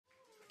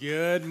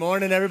Good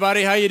morning,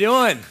 everybody. How you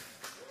doing?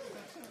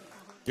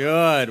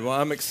 Good. Well,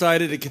 I'm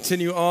excited to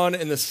continue on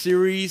in the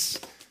series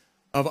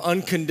of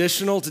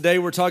Unconditional. Today,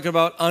 we're talking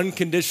about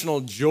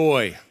unconditional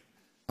joy.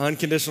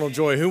 Unconditional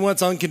joy. Who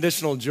wants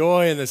unconditional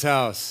joy in this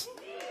house?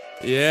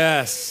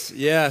 Yes,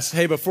 yes.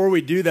 Hey, before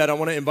we do that, I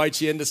want to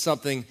invite you into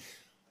something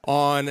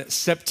on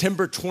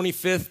September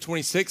 25th,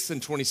 26th,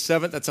 and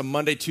 27th. That's a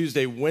Monday,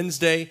 Tuesday,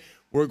 Wednesday.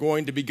 We're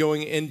going to be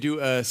going into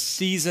a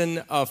season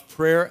of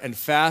prayer and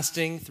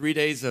fasting, 3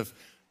 days of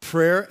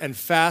prayer and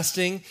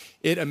fasting.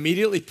 It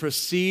immediately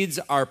precedes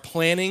our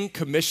planning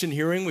commission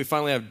hearing. We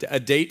finally have a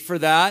date for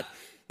that,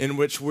 in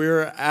which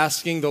we're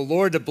asking the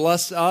Lord to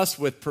bless us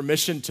with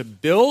permission to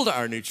build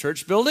our new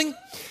church building.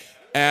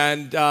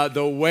 And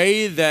the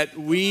way that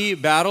we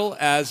battle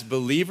as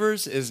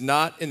believers is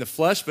not in the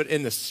flesh, but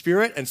in the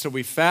spirit. And so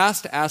we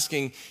fast,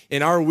 asking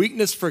in our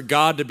weakness for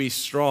God to be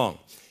strong.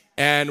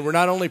 And we're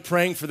not only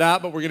praying for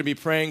that, but we're going to be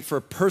praying for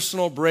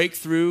personal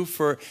breakthrough. It's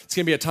going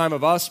to be a time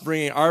of us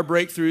bringing our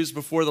breakthroughs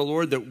before the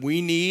Lord that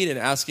we need and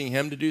asking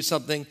Him to do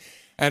something.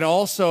 And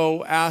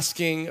also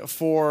asking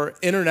for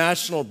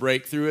international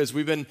breakthrough, as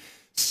we've been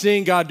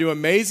seeing God do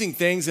amazing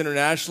things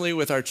internationally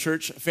with our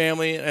church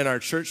family and our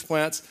church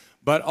plants,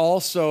 but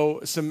also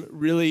some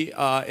really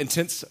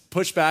intense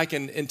pushback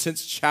and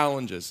intense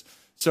challenges.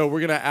 So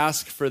we're going to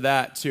ask for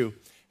that too.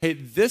 Hey,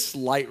 this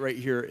light right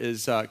here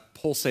is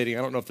pulsating.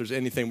 I don't know if there's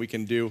anything we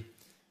can do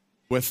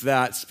with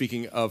that,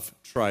 speaking of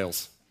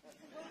trials.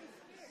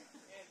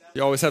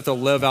 You always have to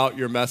live out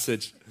your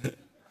message.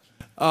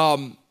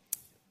 So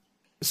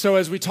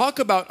as we talk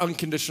about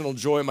unconditional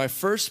joy, my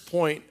first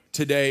point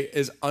today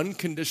is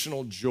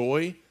unconditional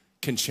joy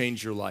can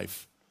change your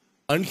life.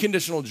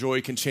 Unconditional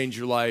joy can change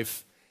your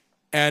life.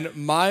 And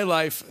my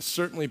life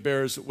certainly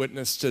bears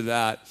witness to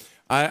that.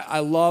 I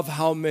love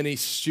how many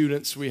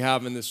students we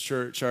have in this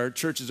church. Our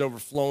church is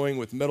overflowing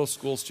with middle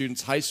school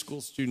students, high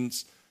school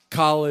students,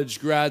 college,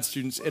 grad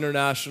students,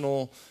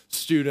 international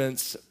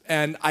students.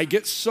 And I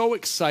get so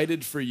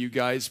excited for you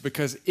guys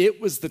because it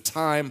was the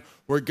time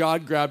where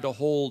God grabbed a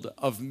hold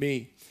of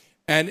me.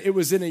 And it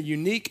was in a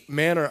unique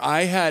manner.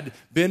 I had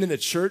been in the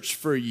church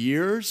for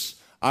years.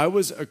 I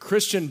was a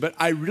Christian, but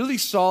I really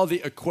saw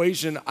the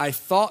equation I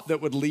thought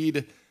that would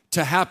lead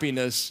to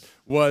happiness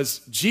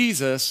was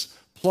Jesus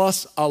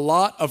plus a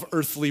lot of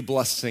earthly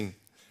blessing,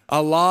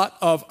 a lot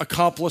of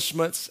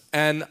accomplishments,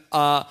 and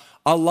a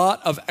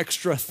lot of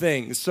extra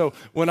things. So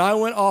when I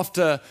went off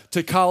to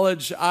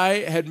college, I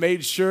had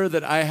made sure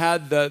that I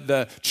had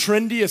the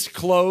trendiest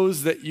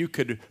clothes that you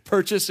could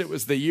purchase. It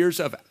was the years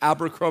of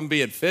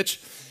Abercrombie and Fitch.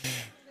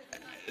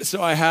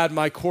 So I had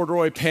my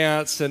corduroy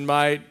pants and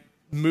my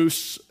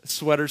moose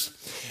sweaters.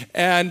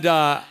 And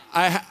I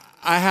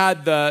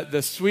had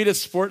the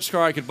sweetest sports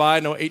car I could buy.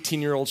 No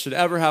 18-year-old should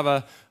ever have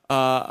a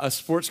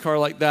sports car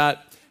like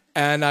that.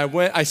 And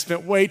I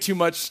spent way too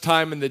much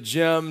time in the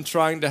gym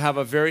trying to have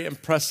a very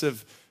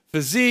impressive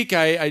physique.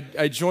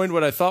 I joined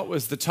what I thought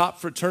was the top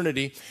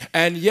fraternity.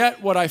 And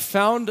yet what I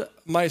found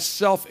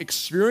myself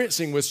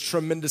experiencing was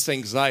tremendous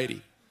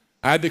anxiety.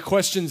 I had the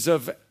questions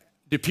of,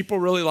 do people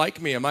really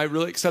like me? Am I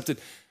really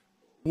accepted?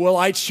 Will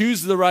I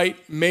choose the right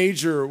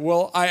major?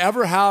 Will I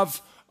ever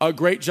have a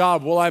great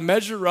job? Will I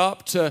measure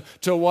up to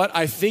what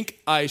I think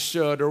I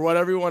should or what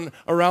everyone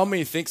around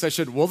me thinks I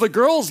should? Will the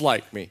girls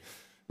like me?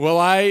 Will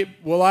I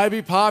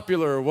be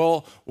popular?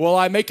 Will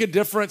I make a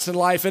difference in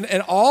life?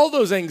 And all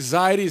those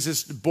anxieties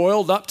just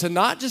boiled up to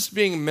not just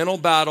being mental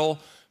battle,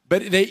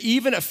 but they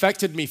even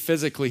affected me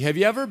physically. Have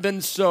you ever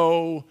been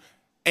so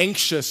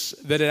anxious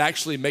that it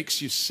actually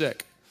makes you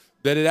sick?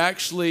 That it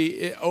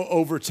actually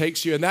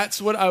overtakes you? And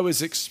that's what I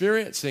was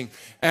experiencing.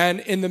 And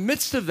in the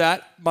midst of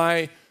that,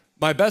 my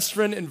best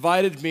friend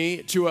invited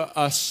me to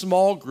a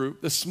small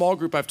group, the small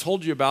group I've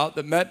told you about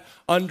that met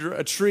under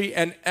a tree.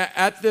 And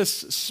at this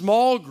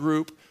small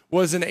group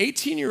was an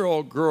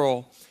 18-year-old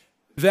girl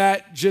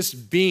that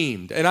just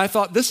beamed. And I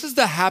thought, this is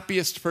the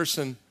happiest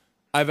person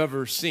I've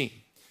ever seen.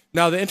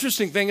 Now, the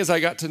interesting thing as I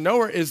got to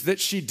know her is that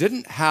she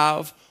didn't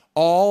have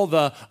all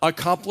the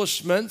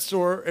accomplishments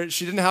or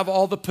she didn't have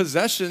all the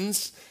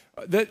possessions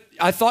that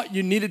I thought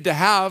you needed to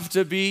have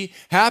to be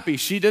happy.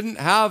 She didn't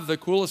have the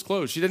coolest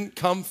clothes. She didn't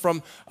come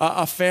from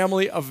a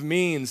family of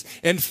means.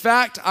 In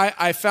fact,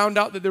 I found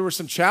out that there were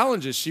some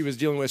challenges she was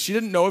dealing with. She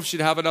didn't know if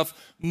she'd have enough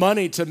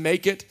money to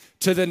make it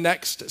to the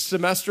next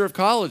semester of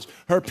college.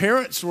 Her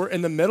parents were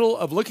in the middle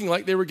of looking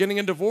like they were getting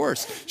a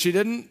divorce. She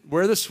didn't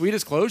wear the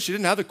sweetest clothes. She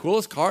didn't have the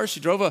coolest car. She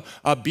drove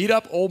a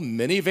beat-up old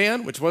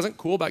minivan, which wasn't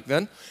cool back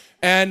then.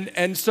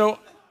 And so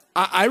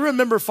I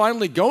remember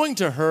finally going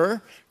to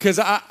her because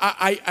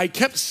I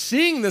kept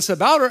seeing this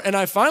about her, and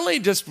I finally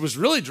just was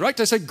really direct.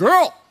 I said,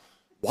 girl,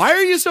 why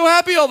are you so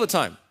happy all the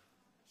time?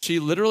 She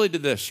literally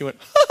did this. She went,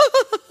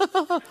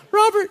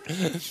 Robert.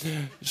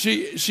 And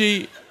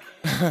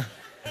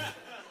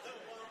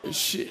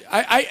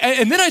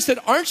then I said,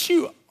 aren't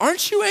you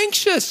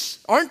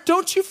anxious?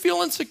 Don't you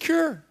feel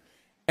insecure?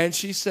 And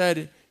she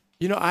said,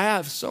 I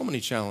have so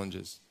many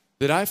challenges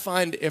that I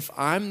find if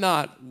I'm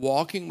not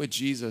walking with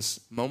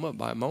Jesus moment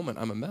by moment,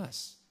 I'm a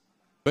mess.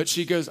 But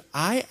she goes,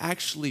 I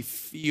actually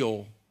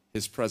feel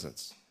his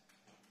presence.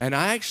 And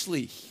I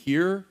actually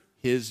hear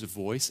his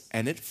voice,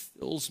 and it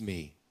fills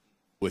me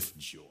with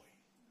joy.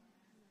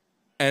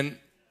 And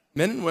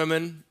men and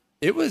women,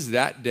 it was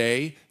that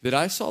day that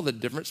I saw the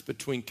difference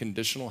between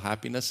conditional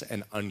happiness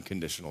and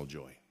unconditional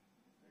joy.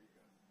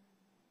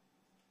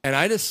 And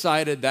I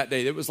decided that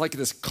day, it was like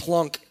this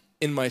clunk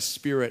in my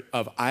spirit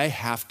of I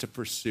have to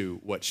pursue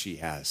what she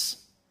has.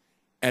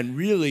 And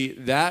really,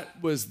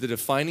 that was the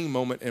defining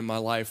moment in my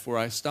life where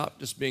I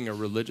stopped just being a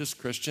religious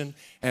Christian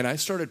and I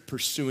started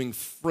pursuing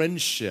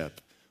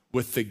friendship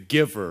with the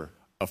giver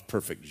of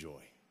perfect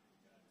joy.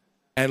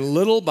 And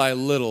little by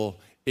little,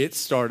 it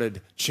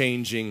started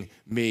changing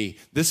me.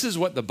 This is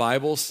what the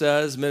Bible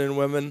says, men and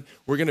women.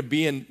 We're going to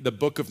be in the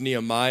book of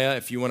Nehemiah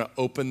if you want to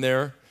open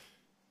there.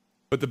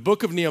 But the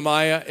book of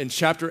Nehemiah in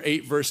chapter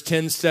 8, verse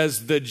 10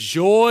 says, the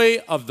joy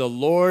of the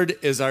Lord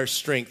is our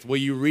strength. Will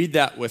you read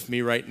that with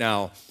me right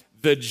now?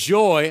 The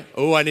joy,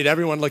 I need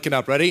everyone looking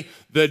up, ready?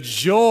 The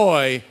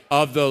joy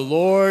of the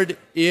Lord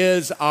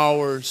is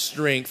our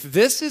strength.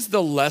 This is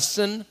the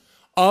lesson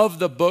of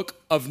the book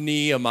of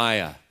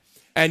Nehemiah.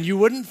 And you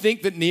wouldn't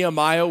think that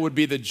Nehemiah would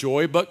be the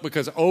joy book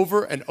because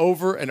over and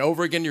over and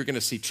over again, you're going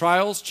to see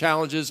trials,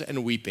 challenges,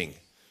 and weeping.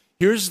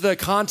 Here's the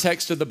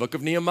context of the book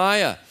of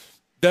Nehemiah.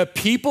 The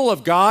people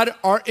of God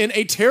are in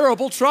a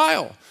terrible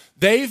trial.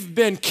 They've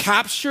been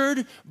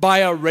captured by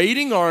a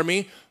raiding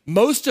army.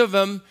 Most of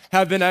them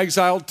have been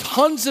exiled.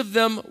 Tons of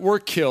them were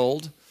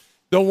killed.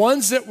 The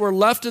ones that were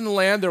left in the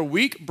land, they're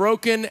weak,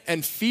 broken,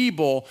 and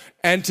feeble.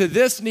 And to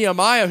this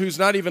Nehemiah, who's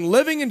not even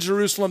living in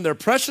Jerusalem, their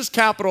precious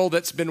capital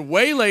that's been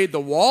waylaid, the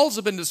walls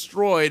have been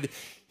destroyed,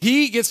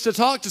 he gets to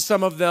talk to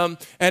some of them.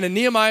 And in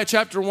Nehemiah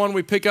chapter 1,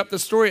 we pick up the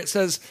story. It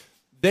says,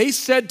 they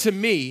said to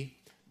me,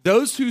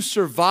 those who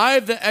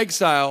survived the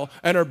exile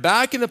and are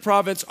back in the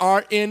province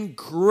are in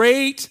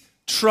great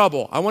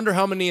trouble. I wonder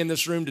how many in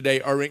this room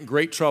today are in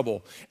great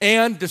trouble.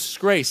 And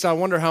disgrace. I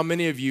wonder how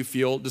many of you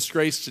feel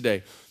disgraced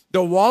today.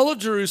 The wall of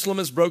Jerusalem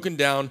is broken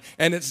down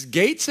and its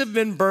gates have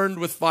been burned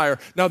with fire.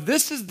 Now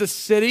this is the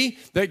city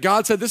that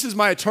God said, this is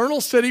my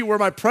eternal city where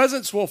my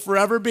presence will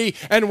forever be.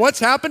 And what's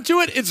happened to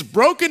it? It's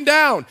broken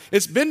down.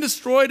 It's been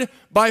destroyed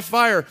by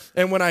fire.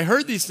 And when I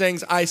heard these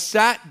things, I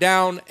sat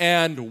down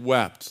and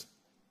wept.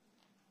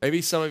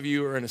 Maybe some of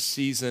you are in a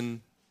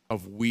season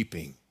of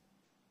weeping.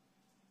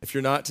 If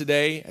you're not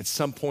today, at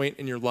some point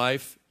in your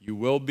life, you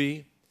will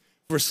be.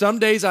 For some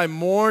days I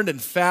mourned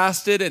and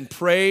fasted and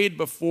prayed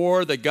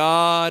before the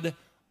God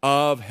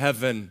of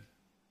heaven.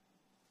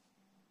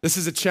 This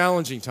is a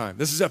challenging time.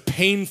 This is a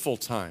painful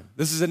time.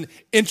 This is an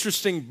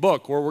interesting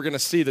book where we're going to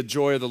see the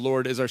joy of the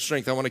Lord is our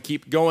strength. I want to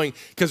keep going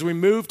because we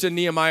move to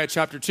Nehemiah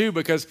chapter 2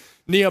 because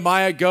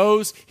Nehemiah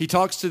goes, he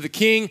talks to the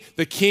king.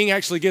 The king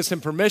actually gives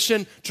him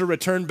permission to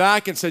return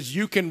back and says,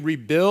 you can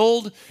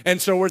rebuild.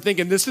 And so we're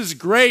thinking, this is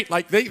great.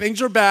 Like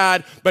things are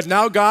bad, but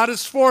now God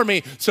is for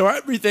me. So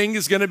everything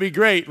is going to be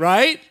great,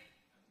 right?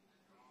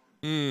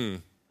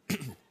 Nehemiah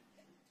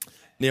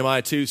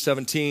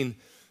 2:17.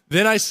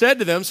 Then I said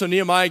to them, so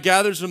Nehemiah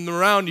gathers them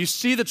around, you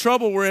see the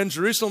trouble we're in.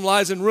 Jerusalem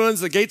lies in ruins.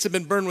 The gates have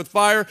been burned with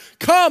fire.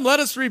 Come, let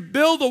us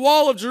rebuild the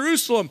wall of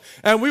Jerusalem,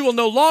 and we will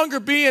no longer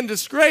be in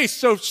disgrace.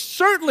 So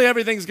certainly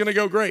everything's going to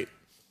go great.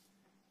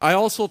 I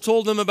also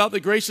told them about the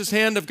gracious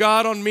hand of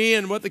God on me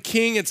and what the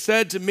king had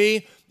said to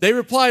me. They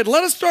replied,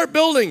 let us start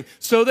building.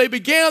 So they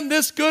began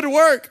this good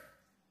work.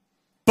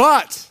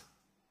 But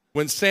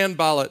when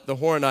Sanballat the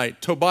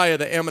Horonite, Tobiah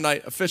the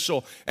Ammonite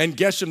official, and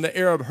Geshem the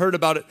Arab heard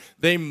about it,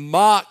 they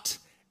mocked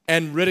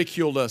and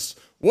ridiculed us.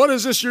 What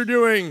is this you're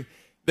doing?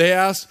 They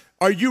asked,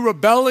 are you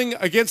rebelling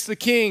against the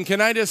king?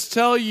 Can I just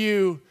tell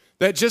you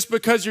that just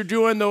because you're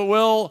doing the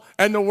will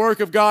and the work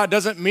of God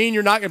doesn't mean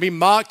you're not going to be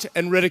mocked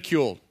and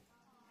ridiculed.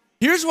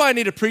 Here's why I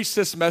need to preach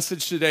this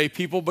message today,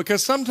 people,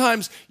 because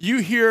sometimes you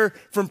hear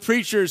from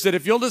preachers that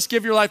if you'll just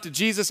give your life to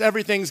Jesus,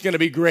 everything's going to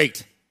be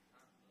great.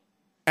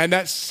 And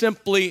that's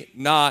simply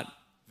not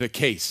the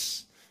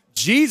case.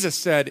 Jesus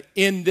said,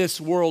 in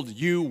this world,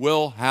 you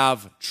will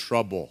have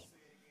trouble.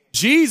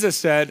 Jesus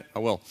said,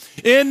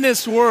 in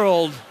this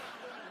world,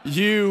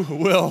 you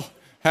will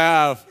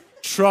have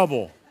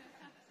trouble.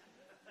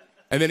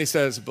 And then he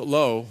says, but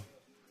lo,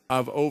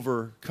 I've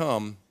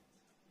overcome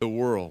the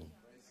world.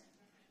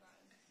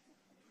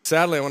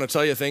 Sadly, I want to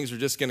tell you things are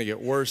just going to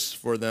get worse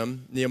for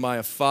them.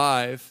 Nehemiah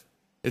 5,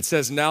 it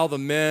says, now the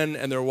men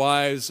and their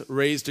wives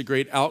raised a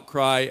great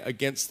outcry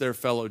against their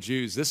fellow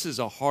Jews. This is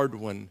a hard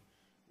one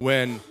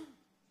when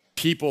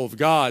people of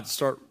God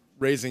start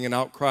raising an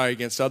outcry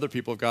against other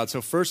people of God.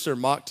 So first they're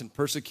mocked and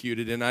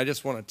persecuted. And I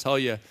just want to tell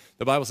you,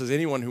 the Bible says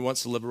anyone who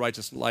wants to live a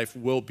righteous life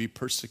will be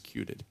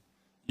persecuted.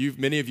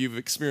 Many of you have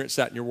experienced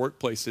that in your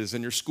workplaces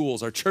and your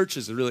schools. Our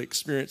churches have really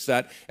experienced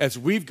that as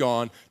we've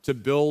gone to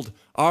build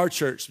our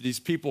church, these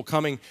people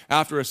coming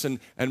after us and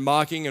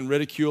mocking and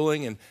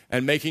ridiculing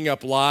and making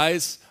up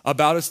lies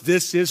about us.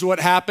 This is what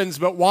happens,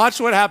 but watch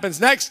what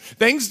happens next.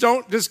 Things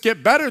don't just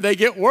get better, they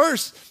get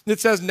worse. It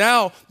says,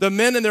 now the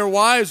men and their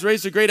wives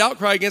raised a great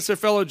outcry against their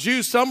fellow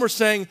Jews. Some were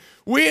saying,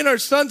 we and our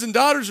sons and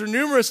daughters are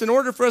numerous. In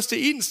order for us to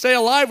eat and stay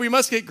alive, we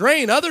must get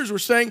grain. Others were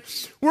saying,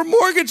 we're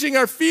mortgaging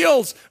our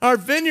fields, our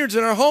vineyards,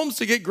 and our homes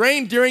to get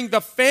grain during the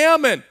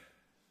famine.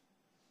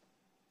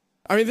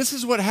 I mean, this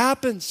is what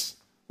happens.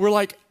 We're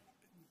like,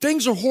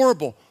 things are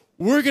horrible.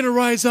 We're going to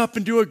rise up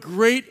and do a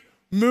great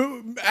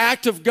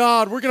act of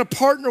God. We're going to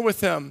partner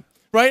with him,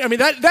 right? I mean,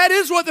 that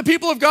is what the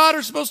people of God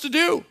are supposed to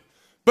do.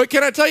 But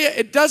can I tell you,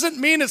 it doesn't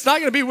mean it's not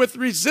going to be with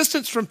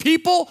resistance from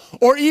people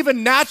or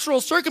even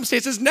natural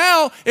circumstances.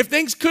 Now, if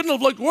things couldn't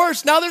have looked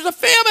worse, now there's a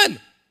famine.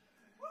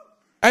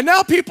 And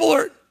now people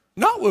are,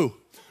 not woo.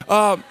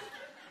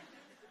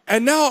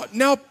 And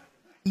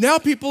now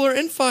people are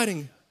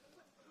infighting.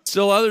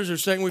 Still others are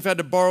saying we've had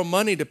to borrow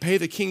money to pay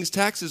the king's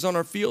taxes on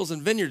our fields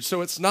and vineyards.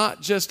 So it's not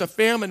just a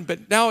famine,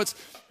 but now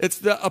it's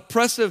the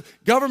oppressive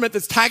government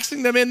that's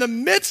taxing them in the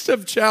midst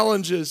of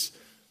challenges.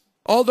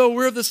 Although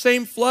we're of the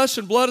same flesh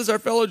and blood as our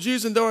fellow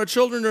Jews, and though our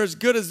children are as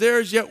good as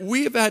theirs, yet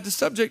we have had to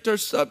subject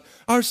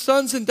our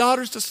sons and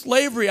daughters to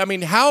slavery. I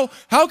mean, how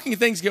can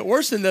things get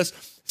worse than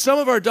this? Some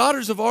of our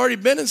daughters have already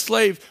been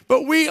enslaved,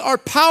 but we are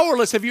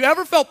powerless. Have you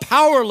ever felt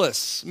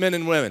powerless, men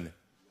and women?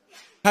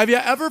 Have you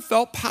ever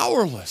felt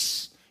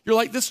powerless? You're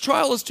like, this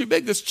trial is too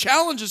big. This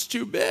challenge is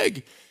too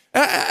big.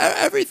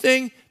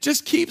 Everything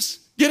just keeps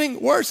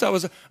getting worse. I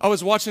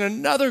was watching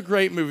another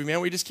great movie, man.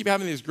 We just keep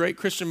having these great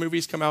Christian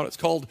movies come out. It's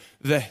called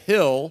The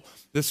Hill,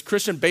 this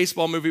Christian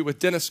baseball movie with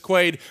Dennis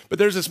Quaid. But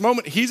there's this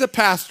moment, he's a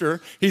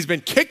pastor. He's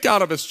been kicked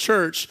out of his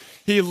church.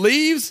 He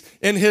leaves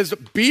in his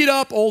beat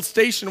up old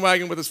station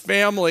wagon with his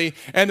family,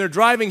 and they're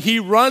driving. He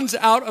runs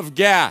out of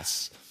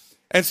gas.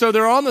 And so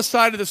they're on the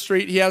side of the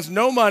street. He has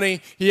no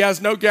money. He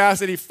has no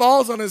gas. And he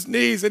falls on his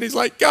knees, and he's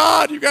like,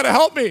 God, you got to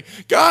help me.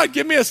 God,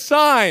 give me a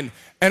sign.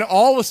 And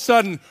all of a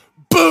sudden,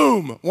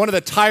 boom, one of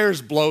the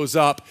tires blows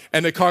up,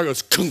 and the car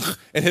goes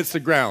and hits the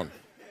ground.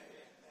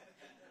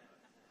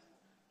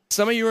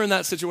 Some of you are in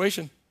that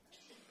situation.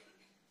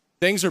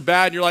 Things are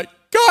bad, and you're like,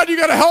 God, you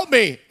got to help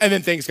me. And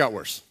then things got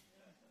worse.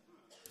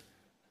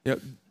 You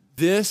know,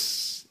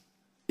 this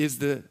is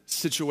the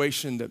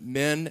situation that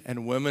men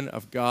and women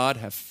of God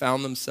have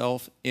found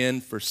themselves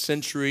in for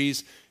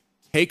centuries.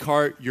 Take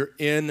heart, you're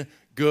in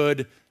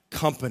good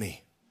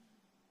company.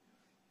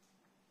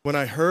 When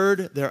I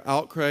heard their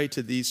outcry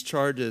to these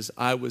charges,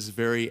 I was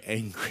very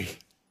angry.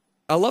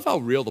 I love how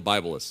real the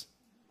Bible is.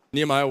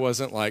 Nehemiah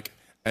wasn't like,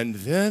 and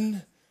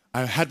then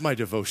I had my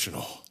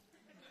devotional.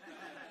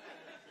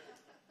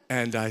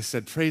 And I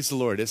said, praise the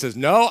Lord. It says,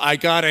 no, I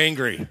got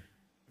angry. Have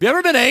you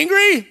ever been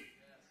angry?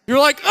 You're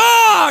like,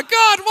 oh,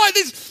 God, why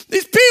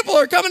these people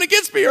are coming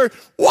against me? Or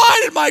why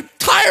did my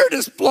tire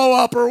just blow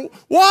up? Or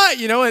why?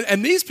 You know,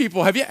 and these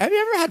people, have you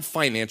ever had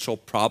financial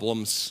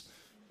problems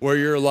where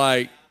you're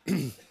like,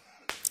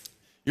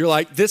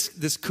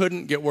 this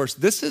couldn't get worse.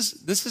 This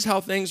is how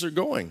things are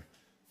going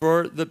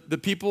for the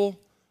people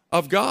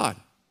of God.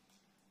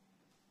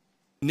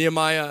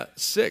 Nehemiah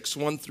 6,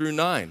 1 through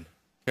 9.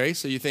 Okay,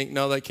 so you think,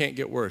 no, that can't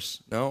get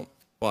worse. No,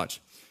 watch.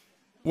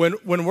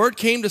 When word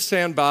came to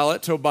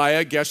Sanballat,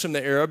 Tobiah, Geshem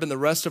the Arab, and the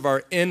rest of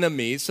our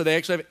enemies, so they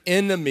actually have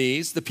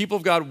enemies, the people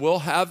of God will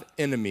have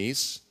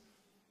enemies,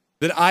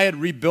 that I had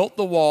rebuilt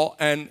the wall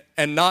and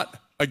not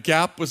a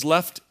gap was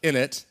left in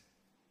it,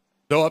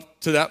 though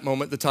up to that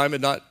moment the time had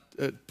not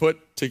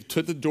put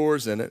the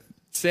doors in it.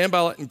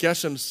 Sanballat and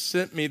Geshem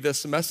sent me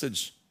this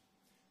message.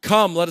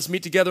 Come, let us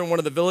meet together in one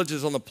of the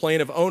villages on the plain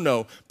of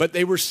Ono. But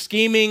they were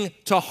scheming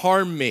to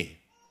harm me.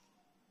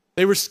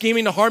 They were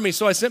scheming to harm me.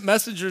 So I sent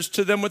messengers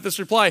to them with this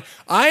reply.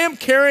 I am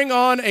carrying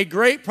on a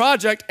great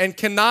project and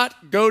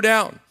cannot go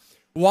down.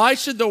 Why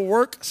should the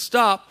work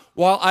stop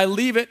while I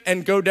leave it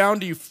and go down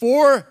to you?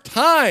 4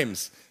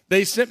 times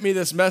they sent me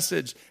this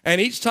message, and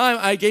each time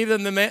I gave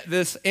them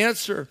this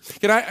answer.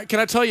 Can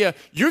I tell you,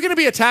 you're going to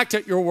be attacked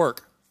at your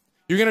work.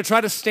 You're going to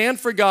try to stand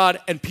for God,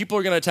 and people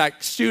are going to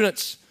attack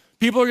students.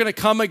 People are going to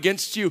come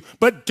against you,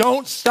 but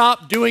don't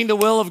stop doing the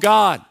will of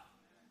God.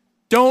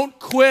 Don't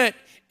quit.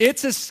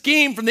 It's a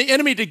scheme from the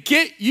enemy to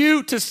get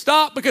you to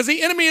stop because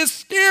the enemy is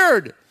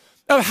scared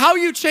of how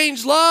you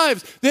change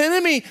lives. The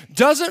enemy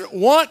doesn't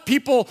want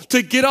people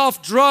to get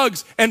off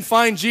drugs and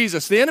find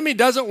Jesus. The enemy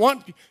doesn't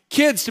want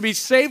kids to be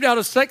saved out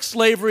of sex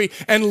slavery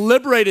and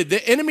liberated.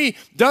 The enemy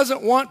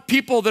doesn't want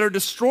people that are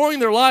destroying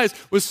their lives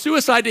with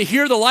suicide to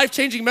hear the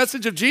life-changing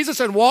message of Jesus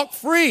and walk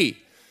free.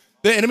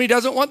 The enemy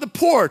doesn't want the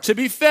poor to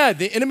be fed.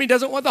 The enemy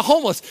doesn't want the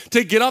homeless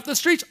to get off the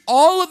streets.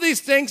 All of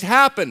these things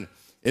happen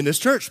in this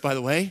church, by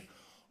the way.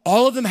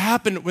 All of them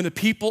happen when the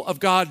people of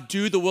God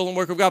do the will and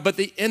work of God, but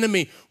the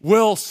enemy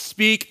will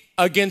speak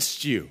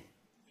against you.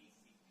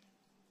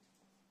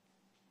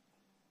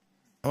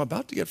 I'm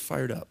about to get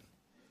fired up.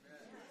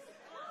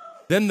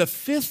 Then the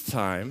 5th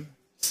time,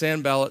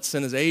 Sanballat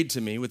sent his aide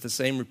to me with the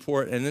same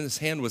report, and in his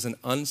hand was an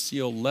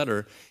unsealed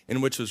letter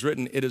in which was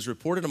written, "It is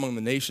reported among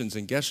the nations,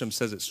 and Geshem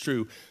says it's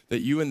true,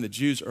 that you and the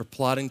Jews are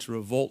plotting to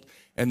revolt,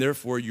 and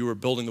therefore you are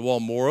building the wall.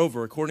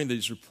 Moreover, according to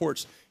these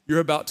reports, you're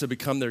about to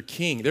become their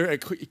king." They're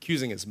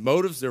accusing his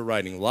motives. They're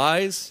writing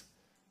lies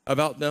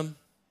about them.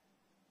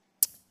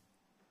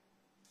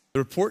 The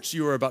reports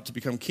you are about to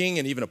become king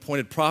and even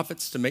appointed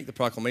prophets to make the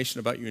proclamation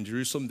about you in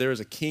Jerusalem. There is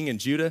a king in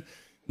Judah.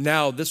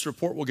 Now this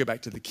report will get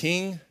back to the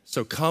king.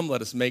 So come,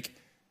 let us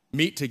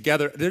meet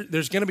together.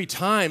 There's going to be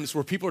times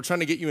where people are trying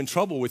to get you in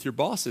trouble with your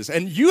bosses.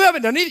 And you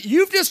haven't done anything.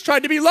 You've just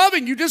tried to be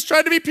loving. You just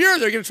tried to be pure.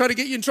 They're going to try to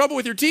get you in trouble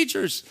with your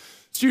teachers.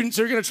 Students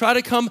are going to try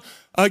to come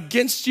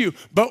against you.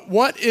 But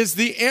what is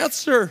the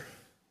answer?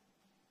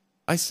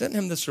 I sent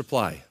him this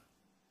reply.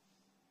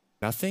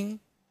 Nothing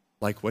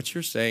like what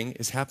you're saying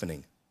is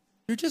happening.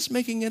 You're just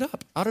making it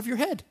up out of your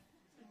head.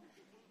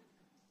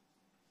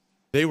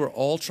 They were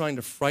all trying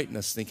to frighten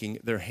us, thinking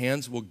their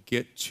hands will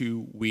get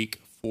too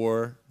weak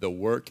for the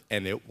work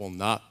and it will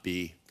not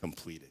be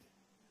completed.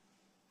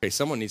 Okay,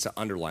 someone needs to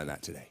underline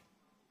that today.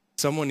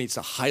 Someone needs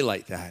to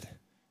highlight that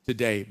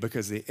today,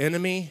 because the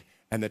enemy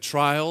and the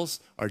trials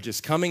are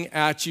just coming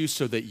at you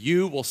so that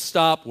you will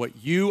stop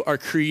what you are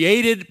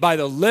created by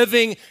the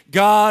living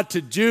God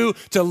to do,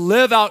 to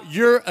live out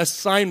your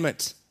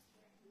assignment.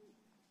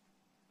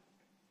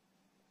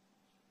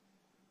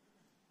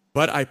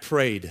 But I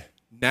prayed,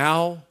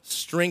 now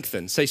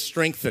strengthen, say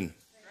strengthen.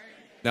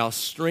 Now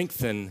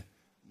strengthen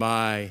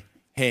my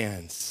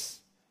hands.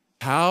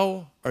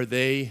 How are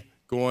they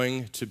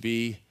going to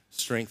be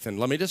strengthened?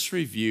 Let me just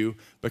review,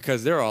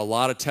 because there are a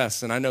lot of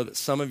tests, and I know that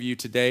some of you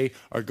today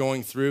are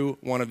going through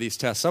one of these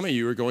tests. Some of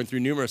you are going through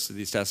numerous of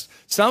these tests.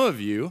 Some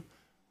of you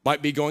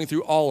might be going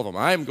through all of them.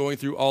 I am going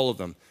through all of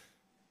them.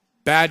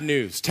 Bad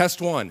news.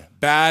 Test one,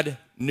 bad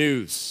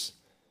news.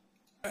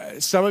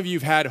 Some of you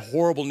have had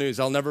horrible news.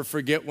 I'll never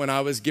forget when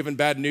I was given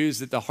bad news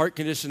that the heart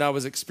condition I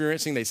was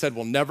experiencing, they said,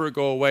 will never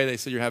go away. They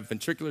said, you have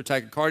ventricular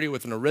tachycardia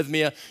with an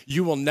arrhythmia.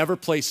 You will never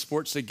play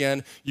sports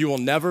again. You will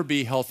never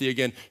be healthy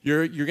again.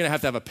 You're going to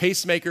have a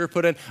pacemaker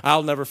put in.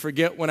 I'll never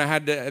forget when I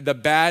had the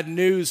bad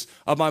news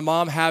of my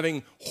mom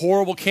having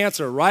horrible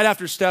cancer. Right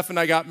after Steph and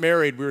I got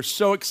married, we were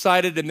so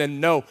excited. And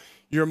then, no,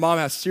 your mom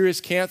has serious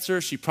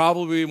cancer. She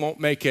probably won't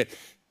make it.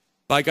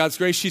 By God's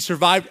grace, she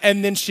survived,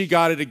 and then she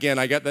got it again.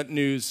 I got that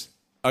news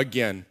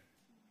again.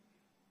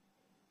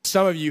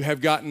 Some of you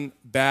have gotten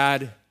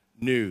bad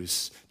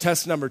news.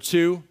 Test number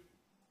two,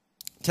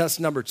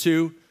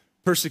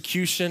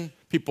 persecution,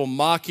 people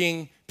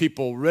mocking,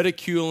 people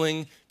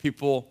ridiculing,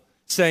 people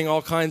saying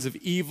all kinds of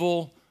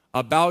evil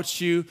about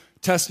you.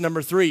 Test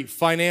number three,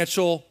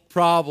 financial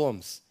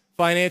problems.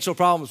 Financial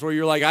problems where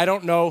you're like, I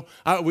don't know.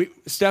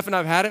 Steph and I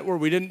have had it where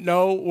we didn't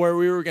know where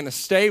we were going to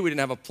stay. We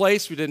didn't have a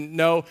place. We didn't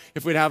know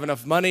if we'd have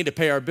enough money to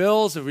pay our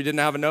bills, if we didn't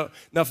have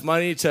enough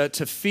money to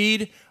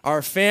feed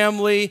our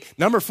family.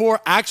 Number four,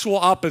 actual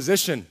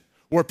opposition,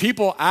 where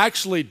people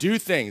actually do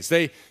things.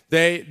 They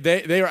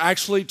are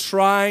actually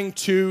trying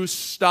to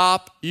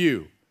stop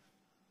you,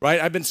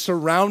 right? I've been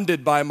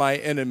surrounded by my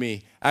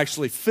enemy,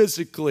 actually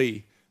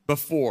physically,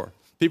 before.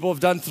 People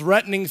have done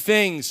threatening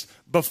things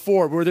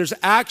before, where there's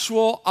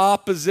actual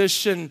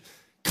opposition,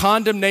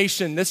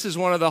 condemnation. This is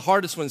one of the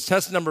hardest ones.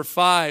 Test number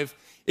 5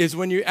 is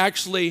when you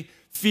actually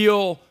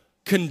feel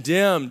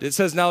condemned. It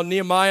says, now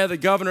Nehemiah, the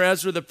governor,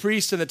 Ezra, the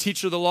priest, and the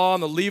teacher of the law,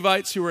 and the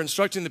Levites who were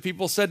instructing the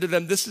people said to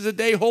them, this is a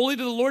day holy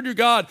to the Lord your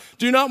God.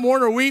 Do not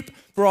mourn or weep,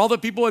 for all the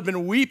people had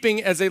been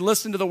weeping as they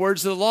listened to the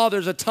words of the law.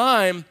 There's a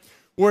time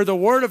where the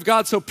word of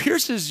God so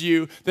pierces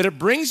you that it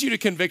brings you to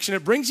conviction,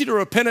 it brings you to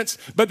repentance,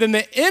 but then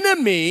the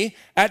enemy,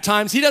 at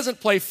times, he doesn't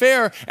play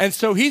fair, and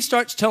so he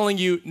starts telling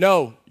you,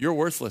 no, you're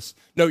worthless.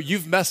 No,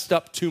 you've messed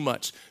up too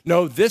much.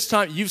 No, this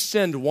time, you've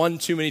sinned one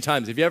too many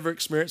times. Have you ever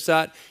experienced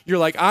that? You're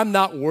like, I'm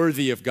not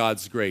worthy of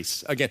God's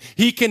grace again.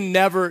 He can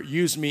never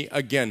use me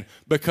again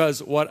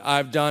because what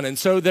I've done. And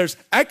so there's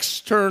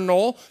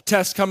external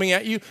tests coming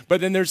at you,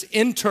 but then there's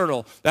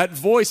internal, that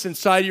voice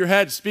inside your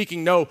head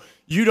speaking, no,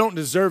 you don't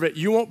deserve it.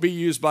 You won't be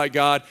used by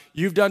God.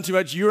 You've done too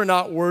much. You're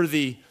not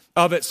worthy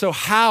of it. So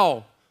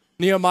how?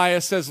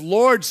 Nehemiah says,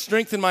 Lord,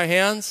 strengthen my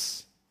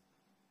hands.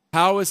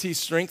 How is he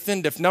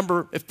strengthened?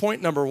 If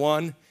point number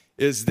 1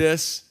 is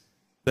this,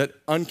 that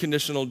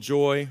unconditional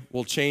joy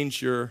will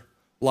change your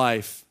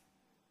life.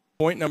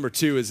 Point number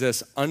 2 is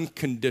this,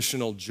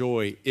 unconditional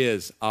joy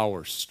is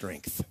our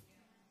strength.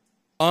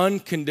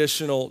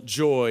 Unconditional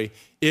joy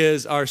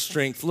is our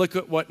strength. Look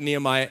at what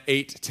Nehemiah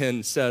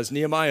 8:10 says.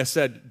 Nehemiah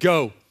said,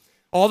 go.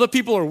 All the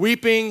people are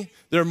weeping,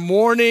 they're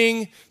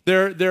mourning,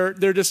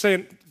 they're just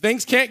saying,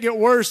 things can't get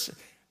worse.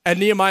 And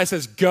Nehemiah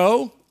says,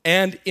 go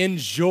and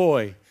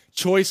enjoy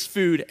choice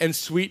food and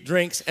sweet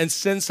drinks and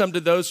send some to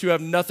those who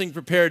have nothing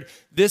prepared.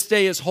 This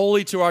day is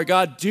holy to our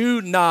God.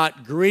 Do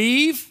not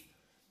grieve,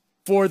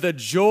 for the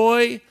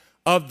joy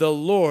of the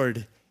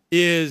Lord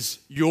is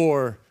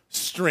your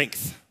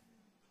strength.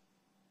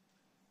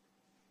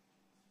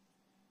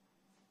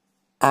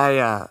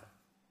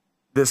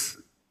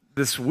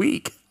 This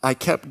week, I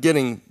kept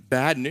getting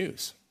bad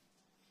news.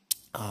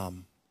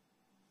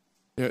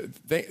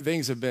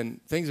 Things have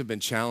been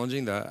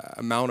challenging. The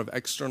amount of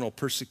external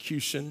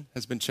persecution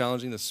has been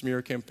challenging, the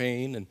smear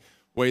campaign and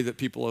way that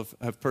people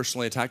have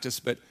personally attacked us.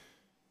 But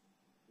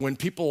when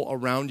people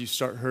around you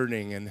start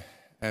hurting,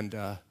 and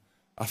a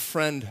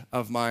friend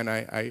of mine,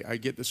 I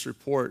get this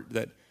report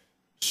that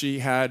she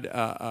had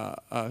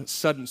a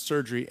sudden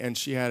surgery and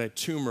she had a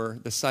tumor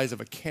the size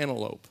of a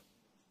cantaloupe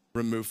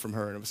removed from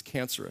her, and it was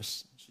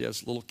cancerous. She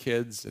has little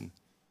kids, and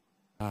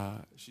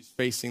she's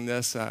facing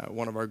this.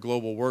 One of our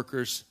global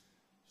workers,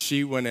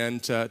 she went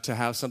in to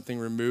have something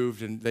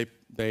removed, and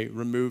they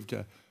removed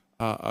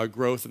a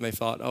growth, and they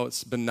thought, oh,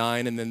 it's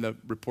benign, and then the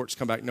reports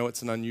come back, no,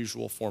 it's an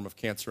unusual form of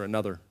cancer.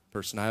 Another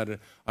person. I had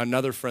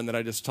another friend that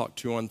I just talked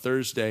to on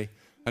Thursday,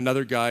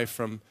 another guy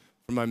from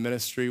my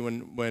ministry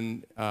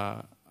when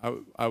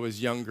I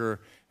was younger,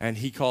 and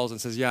he calls and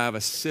says, yeah, I have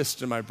a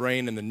cyst in my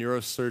brain, and the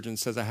neurosurgeon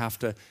says I have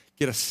to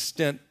get a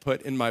stent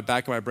put in my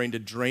back of my brain to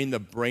drain the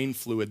brain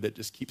fluid that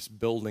just keeps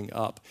building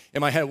up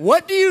in my head.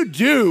 What do you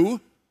do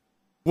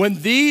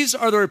when these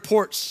are the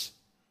reports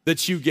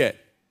that you get?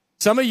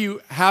 Some of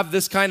you have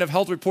this kind of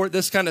health report,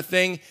 this kind of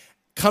thing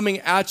coming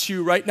at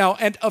you right now.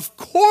 And of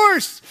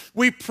course,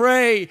 we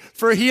pray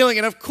for healing.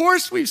 And of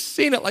course, we've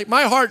seen it. Like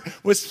my heart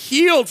was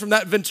healed from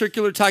that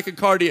ventricular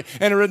tachycardia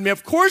and arrhythmia.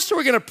 Of course,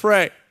 we're going to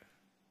pray.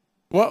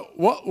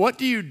 What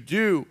do you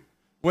do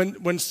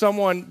when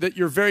someone that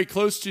you're very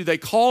close to, they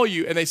call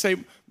you and they say,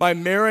 my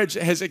marriage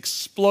has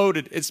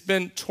exploded. It's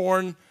been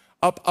torn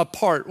up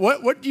apart.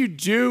 What do you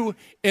do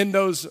in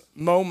those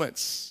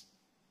moments?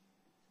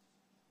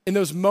 In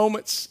those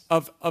moments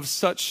of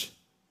such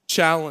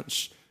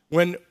challenge,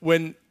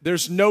 when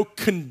there's no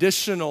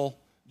conditional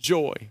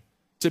joy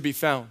to be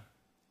found.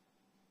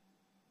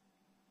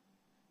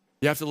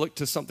 You have to look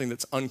to something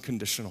that's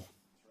unconditional.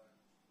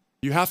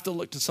 You have to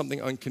look to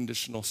something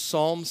unconditional.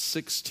 Psalm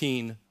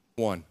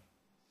 16:1.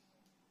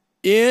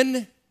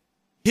 In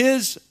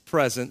his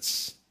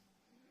presence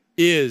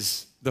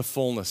is the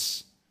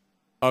fullness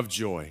of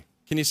joy.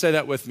 Can you say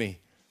that with me?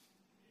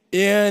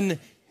 In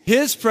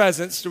his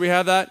presence, do we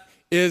have that?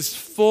 Is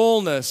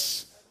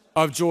fullness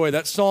of joy.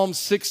 That's Psalm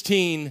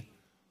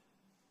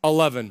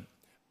 16:11.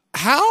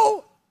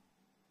 How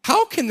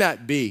can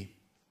that be?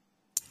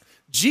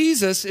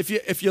 Jesus,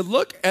 if you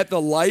look at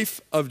the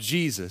life of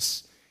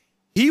Jesus,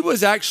 he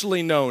was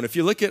actually known. If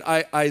you look at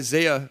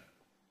Isaiah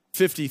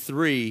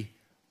 53,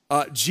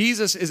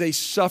 Jesus is a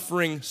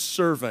suffering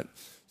servant.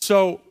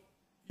 So,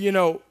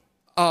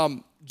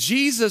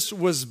 Jesus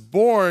was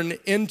born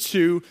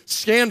into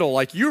scandal.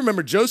 Like, you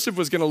remember Joseph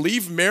was going to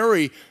leave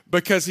Mary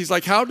because he's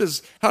like, how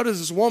does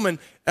this woman,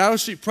 how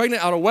is she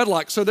pregnant out of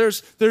wedlock? So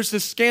there's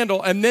this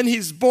scandal, and then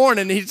he's born,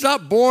 and he's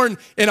not born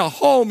in a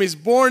home, he's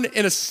born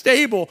in a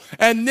stable.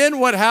 And then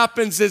what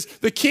happens is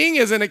the king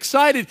isn't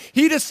excited.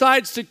 He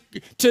decides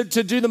to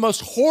do the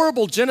most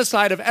horrible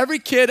genocide of every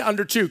kid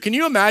under 2. Can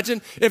you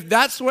imagine if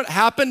that's what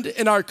happened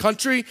in our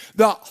country?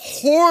 The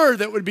horror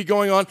that would be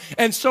going on.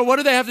 And so what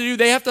do they have to do?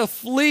 They have to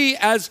flee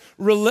as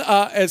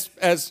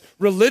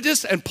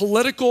religious and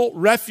political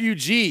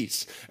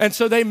refugees. And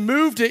so they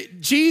moved to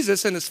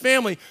Jesus and his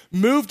family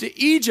moved to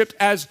Egypt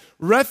as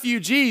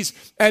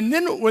refugees. And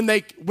then when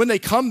they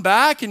come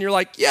back and you're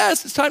like,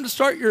 yes, it's time to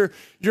start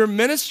your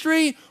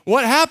ministry,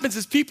 what happens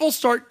is people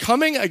start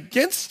coming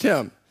against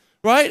him,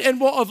 right?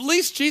 And well, at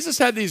least Jesus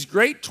had these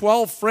great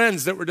 12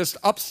 friends that were just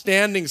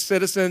upstanding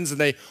citizens, and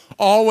they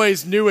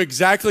always knew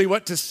exactly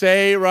what to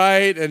say,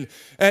 right?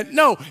 And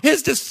no,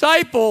 his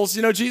disciples,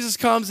 Jesus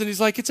comes and he's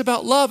like, it's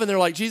about love. And they're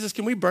like, Jesus,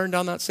 can we burn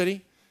down that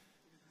city?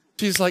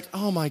 She's like,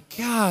 oh my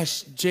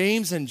gosh,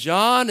 James and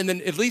John. And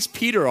then at least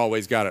Peter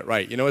always got it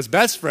right. His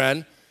best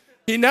friend,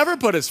 he never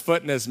put his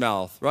foot in his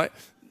mouth, right?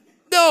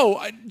 No,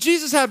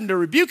 Jesus happened to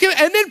rebuke him.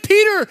 And then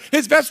Peter,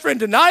 his best friend,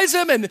 denies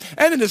him. And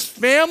then his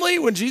family,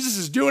 when Jesus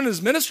is doing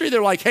his ministry,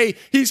 they're like, hey,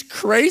 he's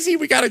crazy.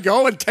 We got to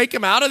go and take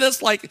him out of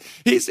this. Like,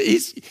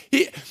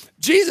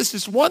 Jesus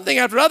is one thing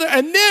after another.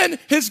 And then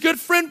his good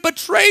friend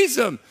betrays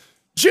him.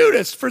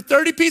 Judas for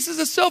 30 pieces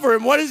of silver.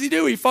 And what does he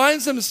do? He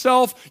finds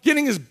himself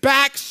getting his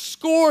back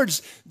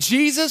scourged.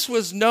 Jesus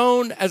was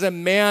known as a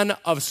man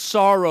of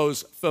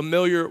sorrows,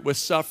 familiar with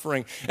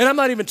suffering. And I'm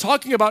not even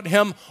talking about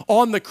him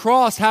on the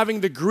cross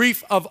having the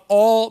grief of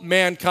all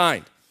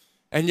mankind.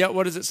 And yet,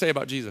 what does it say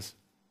about Jesus?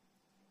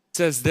 It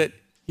says that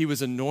he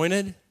was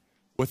anointed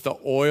with the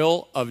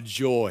oil of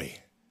joy.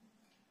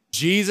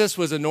 Jesus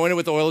was anointed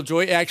with the oil of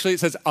joy. Actually,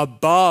 it says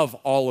above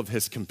all of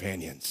his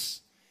companions.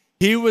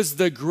 He was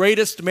the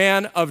greatest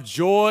man of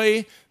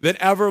joy that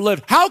ever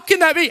lived. How can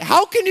that be?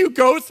 How can you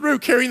go through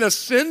carrying the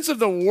sins of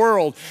the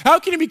world? How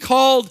can you be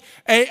called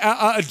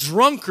a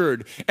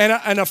drunkard and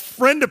a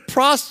friend of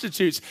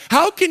prostitutes?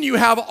 How can you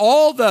have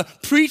all the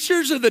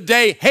preachers of the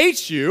day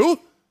hate you,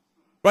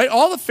 right?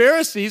 All the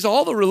Pharisees,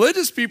 all the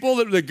religious people,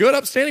 the good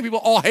upstanding people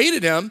all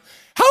hated him.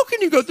 How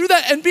can you go through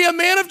that and be a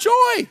man of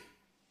joy?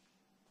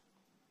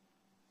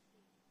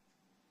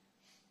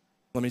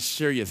 Let me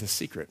share you the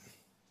secret.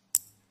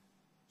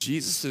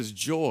 Jesus'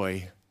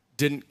 joy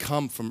didn't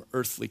come from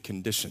earthly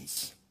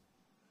conditions.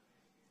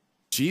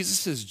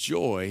 Jesus'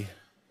 joy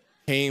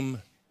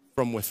came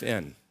from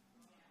within.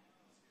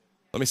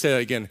 Let me say that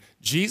again.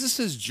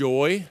 Jesus'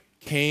 joy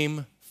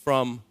came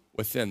from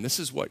within. This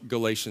is what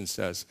Galatians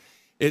says.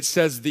 It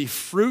says the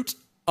fruit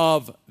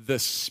of the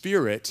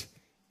Spirit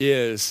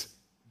is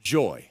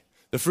joy.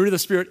 The fruit of the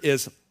Spirit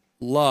is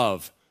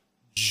love,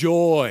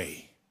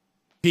 joy,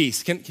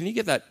 peace. Can you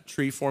get that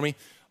tree for me?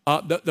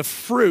 The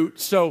fruit,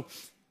 so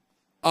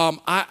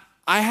I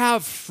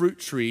have fruit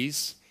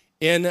trees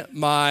in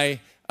my,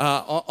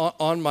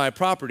 on my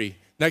property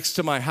next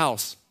to my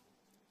house.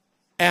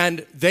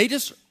 And they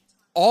just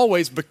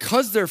always,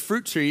 because they're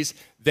fruit trees,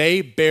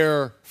 they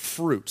bear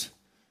fruit.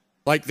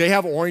 Like they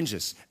have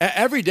oranges.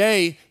 Every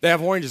day they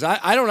have oranges.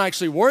 I don't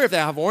actually worry if they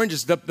have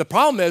oranges. The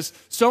problem is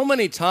so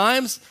many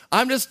times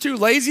I'm just too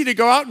lazy to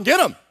go out and get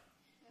them.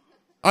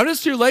 I'm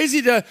just too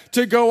lazy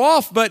to go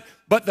off. But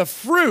the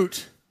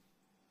fruit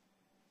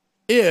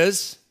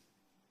is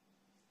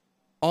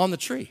on the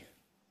tree.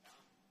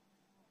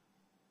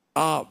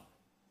 The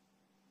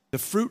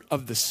fruit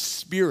of the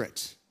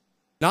Spirit,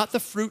 not the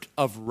fruit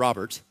of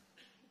Robert,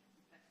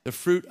 the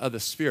fruit of the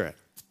Spirit.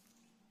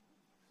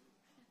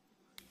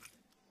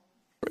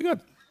 Pretty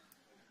good.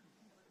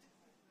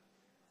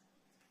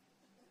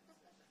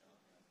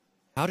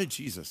 How did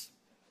Jesus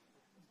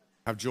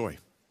have joy?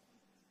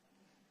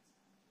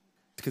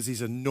 Because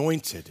he's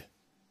anointed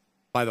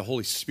by the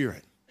Holy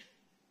Spirit.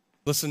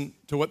 Listen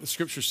to what the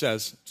scripture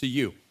says to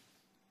you.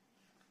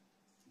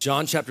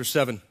 John chapter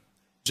 7.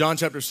 John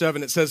chapter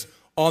 7, it says,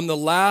 on the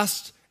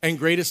last and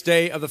greatest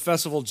day of the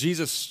festival,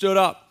 Jesus stood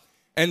up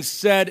and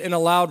said in a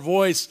loud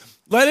voice,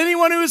 let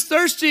anyone who is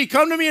thirsty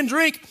come to me and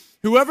drink.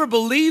 Whoever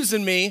believes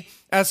in me,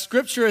 as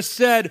scripture has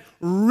said,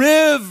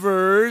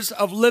 rivers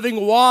of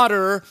living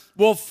water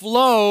will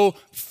flow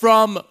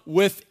from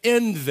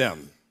within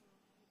them.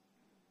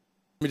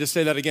 Let me just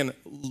say that again.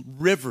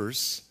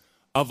 Rivers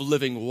of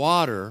living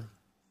water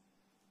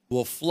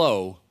will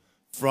flow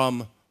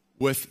from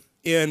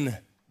within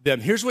them.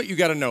 Here's what you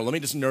got to know. Let me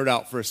just nerd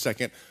out for a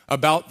second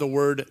about the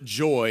word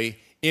joy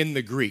in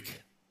the Greek.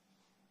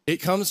 It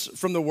comes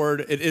from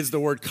it is the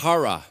word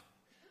kara.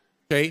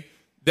 Okay?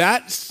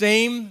 That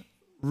same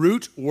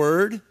root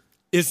word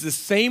is the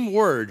same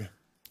word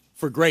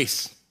for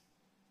grace.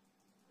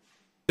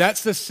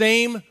 That's the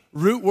same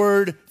root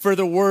word for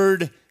the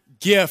word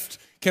gift.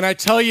 Can I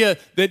tell you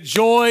that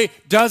joy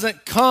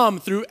doesn't come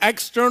through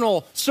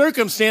external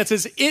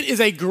circumstances? It is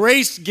a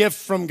grace gift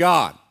from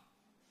God.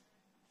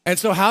 And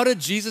so how did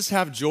Jesus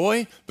have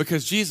joy?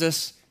 Because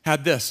Jesus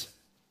had this.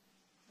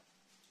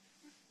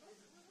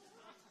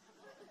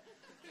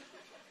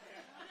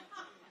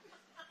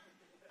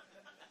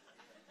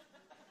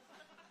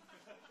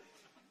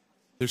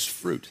 There's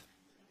fruit,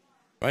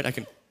 right? I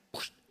can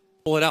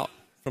pull it out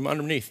from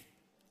underneath.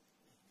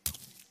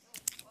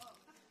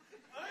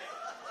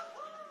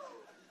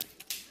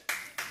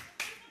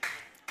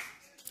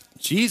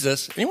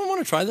 Jesus, anyone want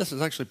to try this?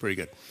 It's actually pretty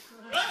good.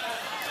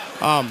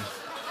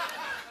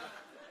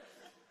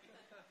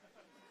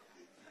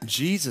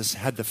 Jesus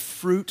had the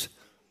fruit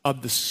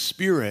of the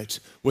Spirit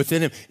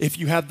within him. If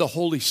you have the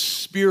Holy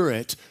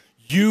Spirit,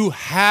 you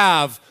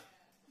have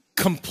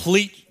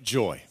complete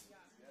joy.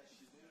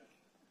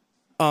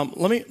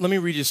 Let me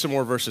read you some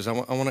more verses. I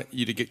want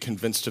you to get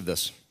convinced of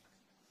this.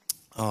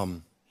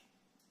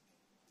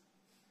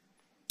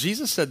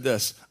 Jesus said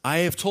this, I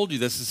have told you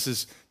this. This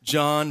is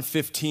John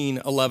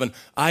 15:11.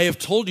 I have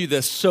told you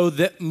this so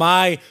that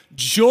my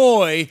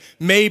joy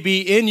may be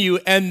in you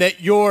and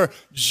that your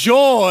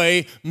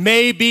joy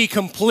may be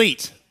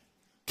complete.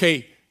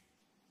 Okay,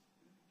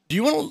 do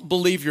you want to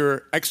believe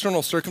your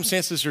external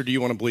circumstances or do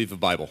you want to believe the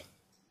Bible?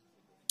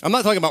 I'm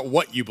not talking about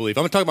what you believe.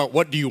 I'm talking about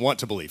what do you want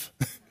to believe.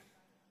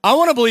 I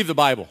want to believe the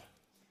Bible.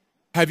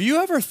 Have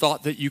you ever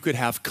thought that you could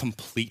have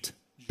complete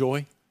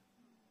joy?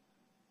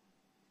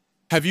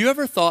 Have you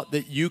ever thought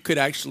that you could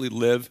actually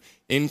live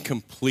in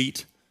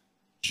complete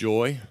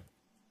joy?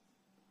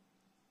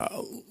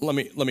 Let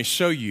me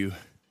show you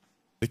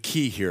the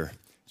key here.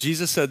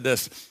 Jesus said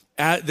this.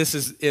 This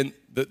is in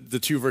the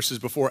two verses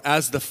before.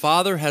 As the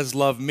Father has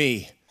loved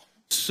me,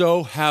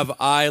 so have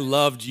I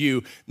loved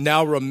you.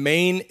 Now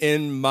remain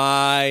in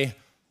my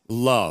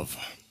love.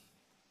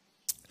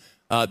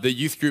 The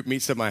youth group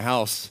meets at my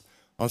house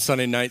on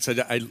Sunday nights.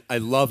 I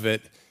love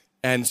it.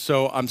 And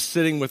so I'm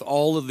sitting with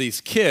all of these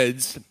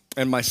kids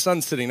and my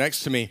son's sitting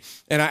next to me.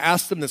 And I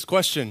asked them this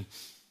question.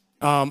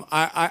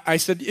 I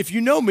said, if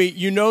you know me,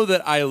 you know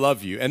that I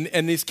love you.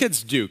 And these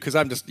kids do, because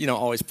I'm just,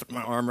 always putting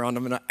my arm around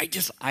them. And I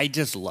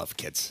just love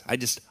kids.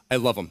 I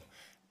love them.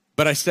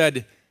 But I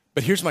said,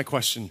 but here's my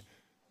question.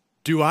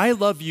 Do I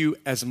love you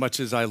as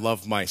much as I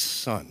love my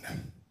son?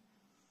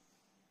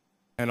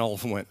 And all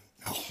of them went,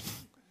 no.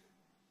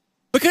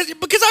 Because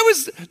I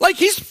was like,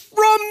 he's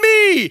from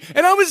me.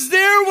 And I was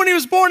there when he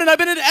was born. And I've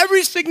been at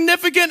every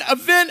significant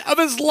event of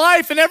his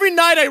life. And every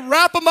night I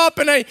wrap him up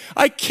and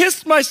I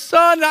kiss my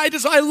son.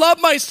 I love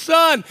my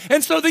son.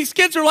 And so these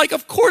kids are like,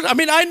 of course. I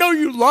mean, I know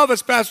you love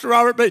us, Pastor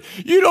Robert, but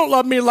you don't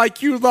love me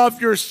like you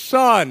love your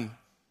son.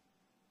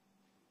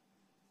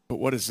 But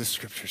what does this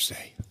scripture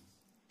say?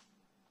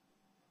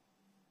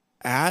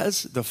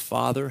 as the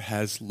Father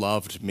has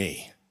loved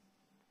me.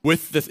 What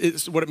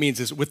it means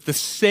is, with the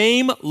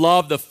same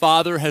love the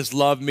Father has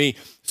loved me,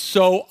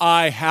 so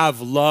I have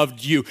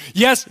loved you.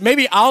 Yes,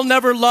 maybe I'll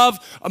never love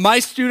my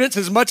students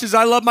as much as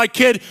I love my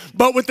kid,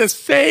 but with the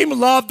same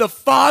love the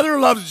Father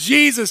loves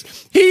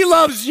Jesus, he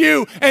loves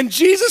you, and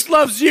Jesus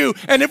loves you.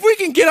 And if we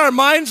can get our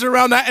minds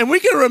around that and we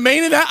can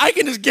remain in that, I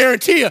can just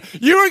guarantee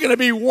you are going to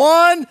be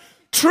one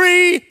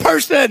tree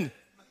person.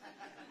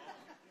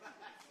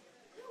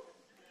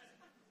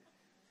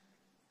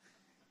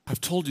 I've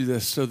told you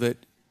this so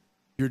that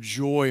your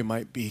joy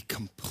might be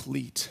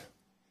complete.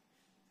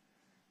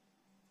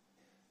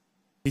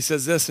 He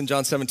says this in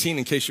John 17,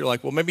 in case you're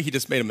like, well, maybe he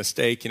just made a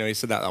mistake. He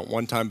said that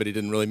one time, but he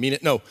didn't really mean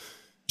it. No,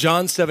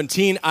 John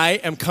 17, I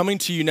am coming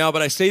to you now,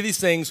 but I say these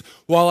things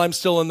while I'm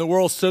still in the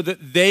world so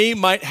that they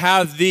might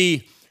have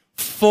the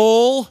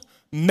full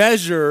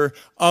measure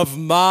of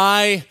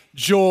my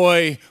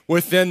joy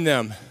within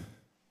them.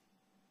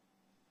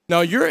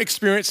 Now, your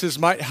experiences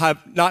might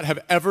not have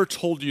ever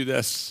told you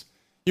this.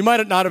 You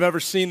might not have ever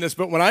seen this,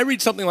 but when I read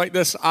something like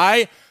this,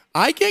 I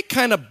get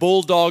kind of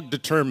bulldog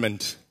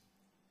determined.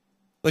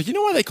 Like, you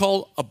know why they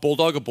call a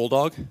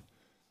bulldog?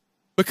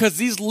 Because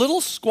these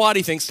little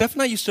squatty things, Steph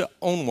and I used to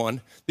own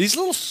one, these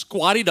little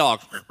squatty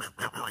dogs,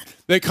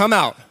 they come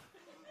out.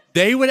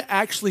 They would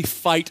actually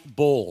fight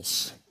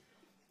bulls.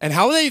 And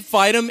how they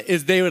fight them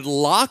is they would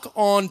lock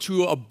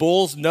onto a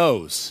bull's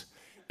nose.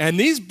 And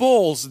these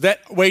bulls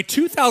that weigh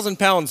 2,000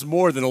 pounds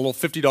more than a little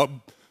 50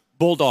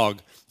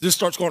 bulldog just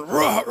starts going,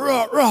 rah,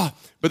 rah, rah.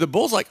 But the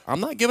bull's like,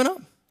 I'm not giving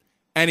up.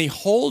 And he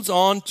holds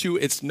on to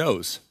its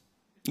nose.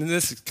 And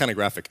this is kind of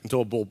graphic until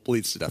a bull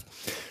bleeds to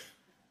death.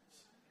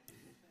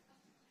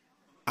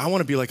 I want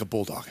to be like a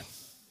bulldog.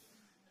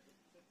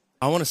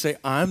 I want to say,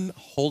 I'm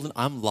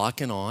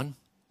locking on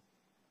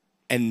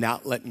and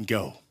not letting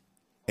go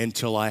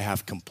until I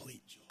have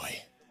complete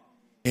joy,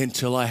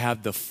 until I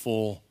have the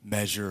full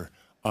measure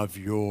of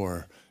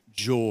your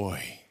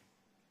joy.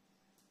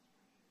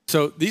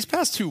 So these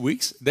past 2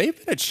 weeks, they've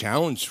been a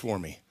challenge for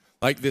me.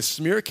 Like this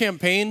smear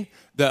campaign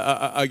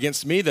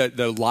against me,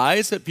 the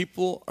lies that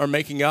people are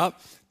making up,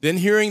 then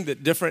hearing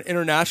that different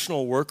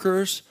international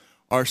workers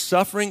are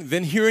suffering,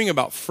 then hearing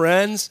about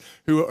friends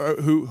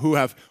who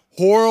have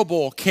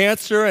horrible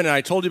cancer. And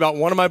I told you about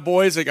one of my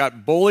boys that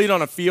got bullied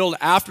on a field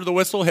after the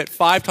whistle, hit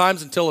 5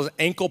 times until his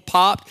ankle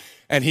popped,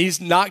 and he's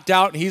knocked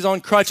out and he's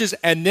on crutches.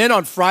 And then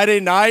on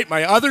Friday night,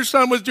 my other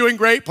son was doing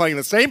great, playing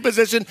the same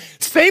position.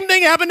 Same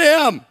thing happened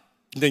to him.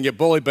 Didn't get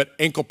bullied, but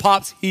ankle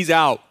pops, he's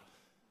out.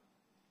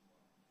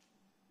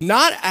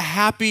 Not a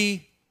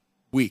happy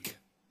week.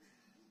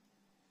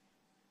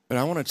 But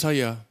I want to tell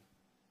you,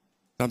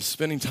 I'm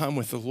spending time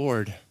with the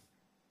Lord.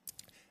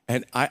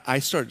 And I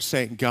started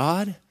saying,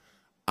 God,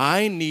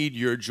 I need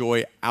your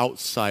joy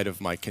outside of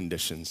my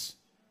conditions.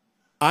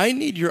 I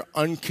need your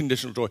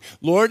unconditional joy.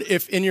 Lord,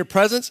 if in your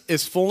presence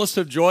is fullness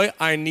of joy,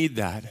 I need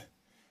that.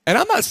 And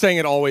I'm not saying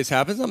it always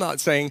happens. I'm not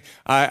saying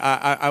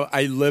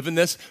I live in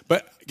this.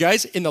 But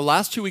guys, in the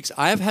last 2 weeks,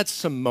 I have had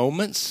some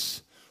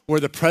moments where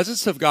the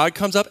presence of God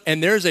comes up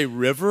and there's a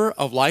river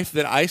of life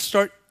that I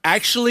start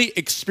actually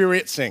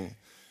experiencing.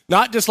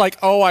 Not just like,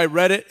 oh, I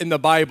read it in the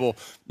Bible.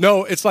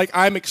 No, it's like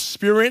I'm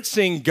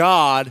experiencing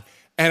God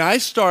and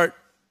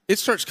it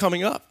starts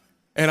coming up.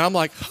 And I'm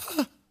like,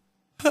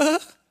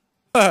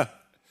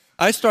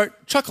 I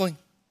start chuckling.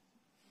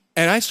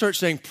 And I start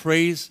saying,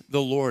 praise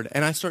the Lord.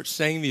 And I start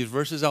saying these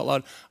verses out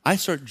loud. I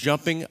start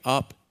jumping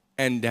up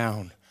and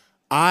down.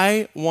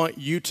 I want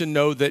you to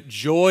know that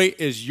joy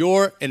is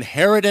your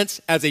inheritance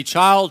as a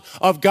child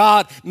of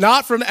God,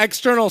 not from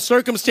external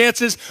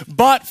circumstances,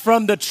 but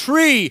from the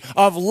tree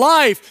of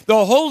life,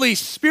 the Holy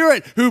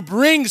Spirit who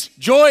brings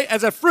joy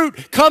as a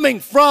fruit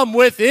coming from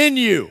within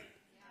you.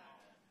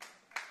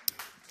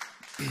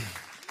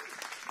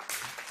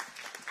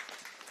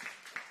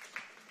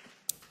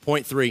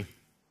 Point three.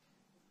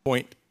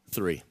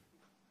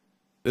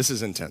 This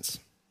is intense.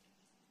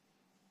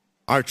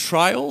 Our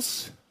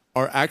trials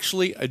are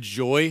actually a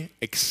joy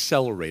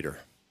accelerator.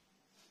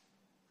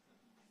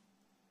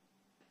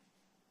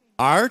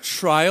 Our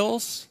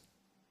trials,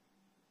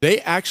 they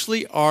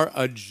actually are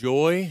a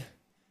joy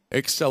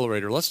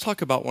accelerator. Let's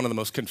talk about one of the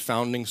most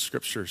confounding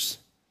scriptures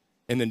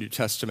in the New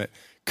Testament.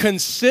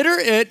 Consider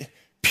it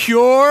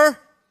pure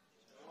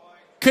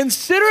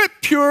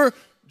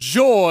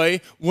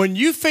joy when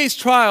you face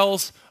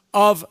trials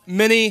of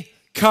many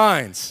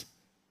kinds.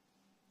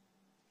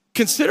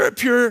 Consider it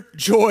pure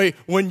joy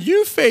when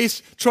you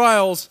face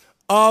trials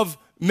of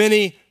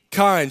many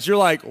kinds. You're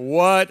like,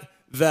 what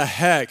the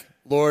heck,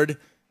 Lord,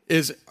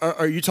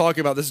 are you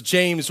talking about? This is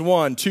James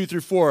 1, 2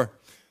 through 4.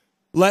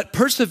 Let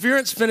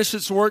perseverance finish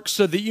its work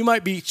so that you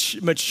might be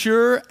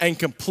mature and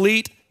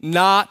complete,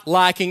 not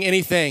lacking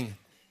anything.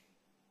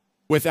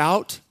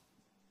 Without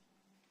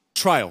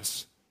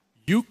trials,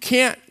 you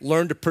can't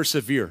learn to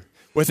persevere.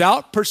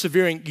 Without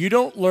persevering, you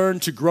don't learn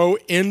to grow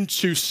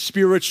into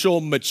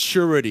spiritual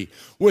maturity.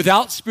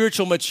 Without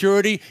spiritual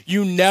maturity,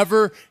 you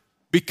never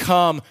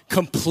become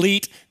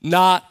complete,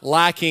 not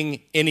lacking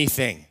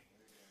anything.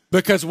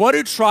 Because what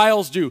do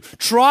trials do?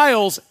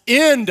 Trials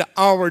end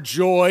our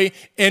joy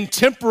in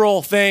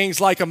temporal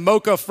things like a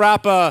mocha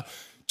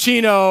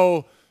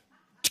frappuccino,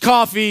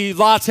 coffee,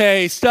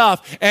 latte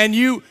stuff. And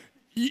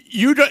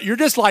you're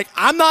just like,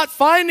 I'm not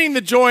finding the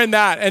joy in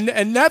that. And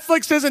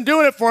Netflix isn't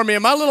doing it for me.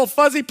 And my little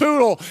fuzzy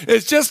poodle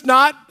is just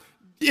not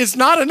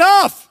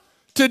enough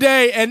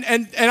today. And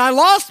I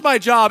lost my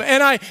job.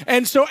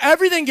 And so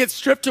everything gets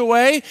stripped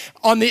away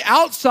on the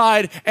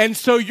outside. And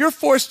so you're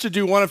forced to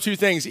do one of two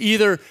things.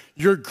 Either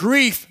your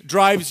grief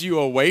drives you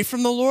away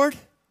from the Lord,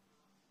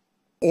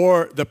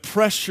 or the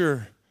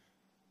pressure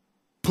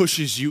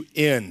pushes you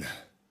in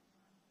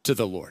to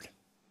the Lord.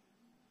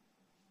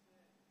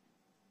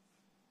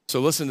 So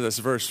listen to this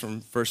verse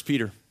from 1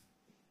 Peter.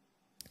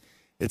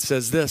 It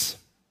says this: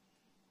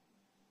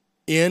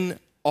 in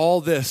all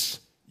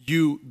this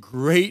you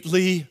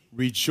greatly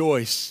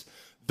rejoice,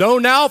 though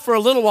now for a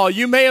little while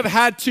you may have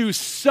had to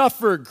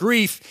suffer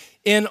grief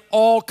in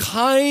all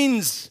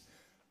kinds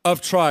of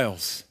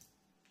trials.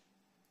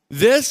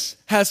 This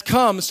has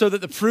come so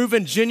that the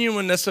proven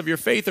genuineness of your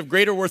faith, of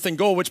greater worth than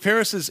gold, which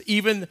perishes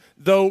even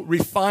though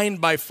refined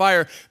by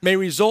fire, may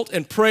result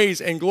in praise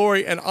and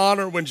glory and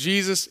honor when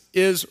Jesus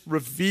is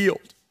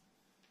revealed.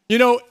 You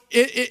know,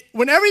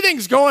 when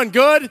everything's going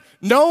good,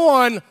 no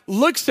one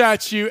looks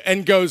at you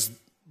and goes,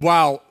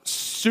 wow,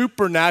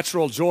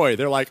 supernatural joy.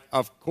 They're like,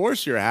 of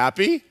course you're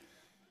happy.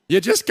 You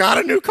just got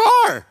a new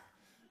car.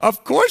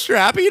 Of course you're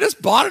happy. You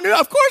just bought a new,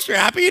 of course you're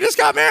happy. You just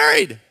got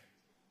married.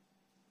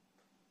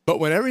 But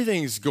when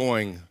everything's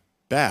going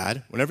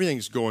bad, when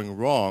everything's going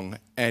wrong,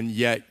 and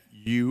yet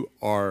you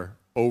are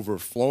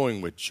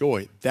overflowing with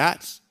joy,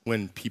 that's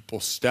when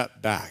people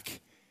step back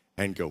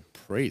and go,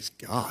 praise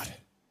God.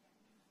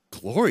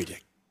 Glory to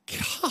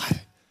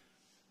God.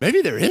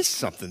 Maybe there is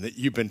something that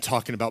you've been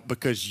talking about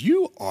because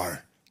you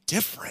are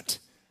different.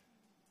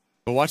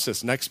 But watch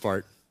this next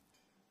part.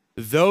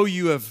 Though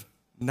you have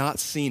not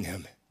seen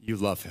him, you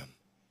love him.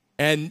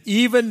 And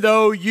even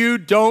though you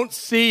don't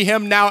see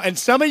him now, and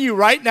some of you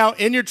right now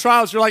in your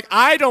trials, you're like,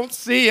 I don't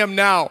see him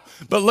now.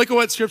 But look at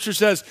what scripture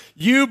says.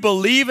 You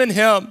believe in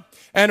him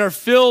and are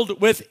filled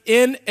with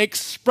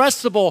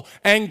inexpressible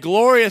and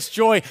glorious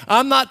joy.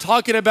 I'm not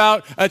talking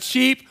about a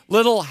cheap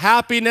little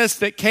happiness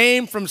that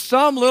came from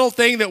some little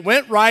thing that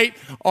went right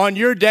on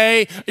your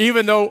day,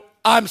 even though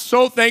I'm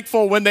so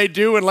thankful when they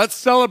do, and let's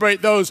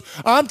celebrate those.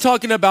 I'm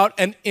talking about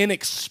an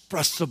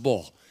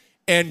inexpressible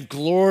and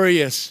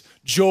glorious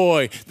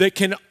joy that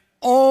can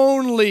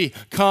only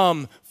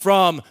come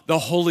from the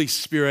Holy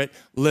Spirit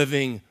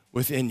living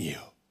within you.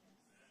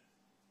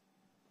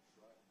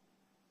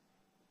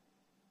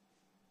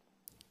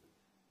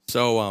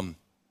 So,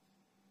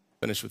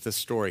 finish with this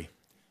story.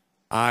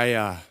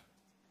 A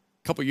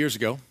couple years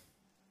ago,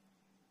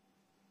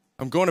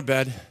 I'm going to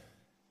bed,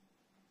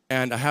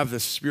 and I have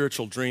this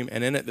spiritual dream,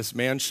 and in it, this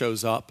man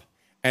shows up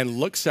and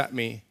looks at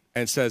me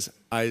and says,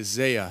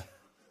 Isaiah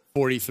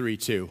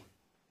 43:2.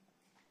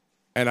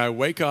 And I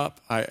wake up,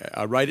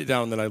 I write it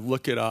down, then I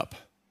look it up,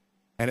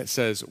 and it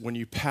says, when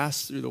you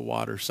pass through the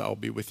waters, I will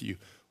be with you.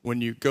 When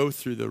you go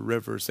through the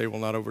rivers, they will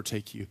not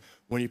overtake you.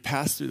 When you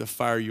pass through the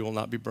fire, you will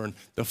not be burned.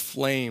 The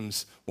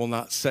flames will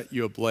not set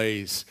you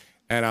ablaze.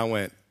 And I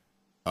went,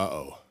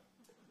 uh-oh.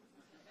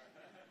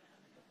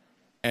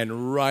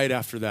 And right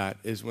after that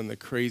is when the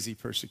crazy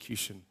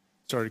persecution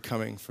started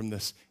coming from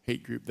this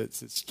hate group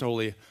that's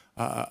totally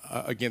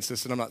against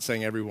us. And I'm not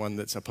saying everyone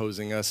that's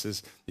opposing us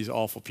is these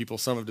awful people.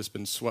 Some have just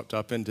been swept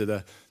up into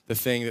the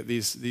thing that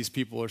these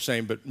people are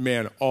saying. But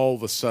man, all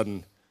of a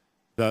sudden,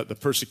 the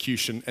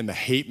persecution and the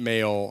hate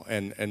mail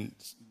and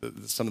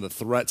some of the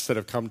threats that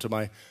have come to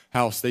my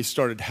house, they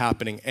started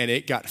happening, and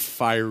it got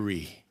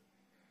fiery.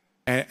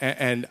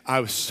 And I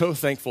was so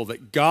thankful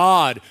that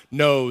God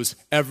knows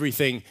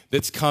everything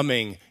that's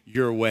coming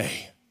your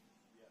way.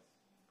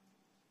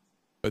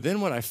 But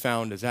then what I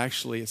found is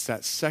actually it's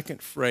that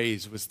second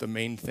phrase was the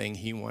main thing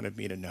he wanted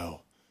me to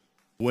know.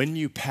 When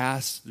you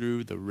pass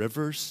through the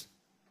rivers,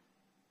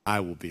 I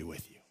will be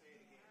with you.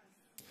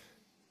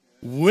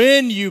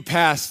 When you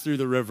pass through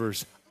the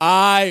rivers,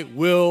 I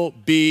will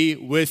be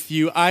with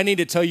you. I need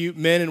to tell you,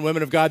 men and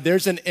women of God,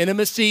 there's an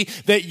intimacy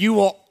that you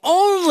will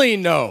only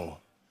know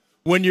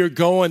when you're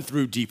going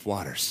through deep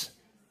waters.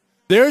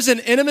 There's an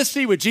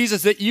intimacy with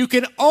Jesus that you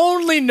can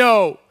only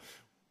know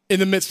in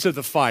the midst of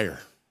the fire.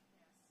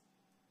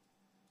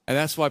 And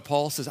that's why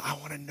Paul says, I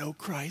want to know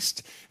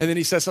Christ. And then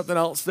he says something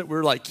else that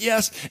we're like,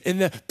 yes, in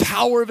the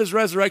power of his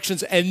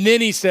resurrections. And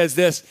then he says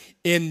this,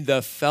 in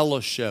the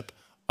fellowship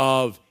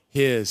of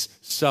his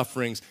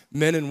sufferings.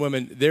 Men and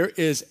women, there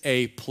is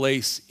a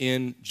place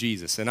in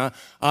Jesus. And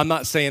I'm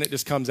not saying it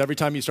just comes every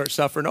time you start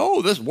suffering,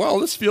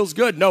 this feels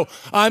good. No,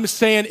 I'm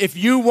saying if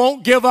you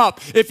won't give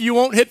up, if you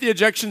won't hit the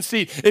ejection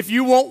seat, if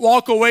you won't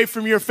walk away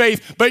from your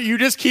faith, but you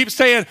just keep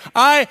saying,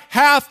 I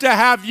have to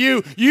have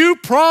you. You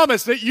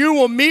promise that you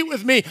will meet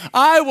with me.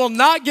 I will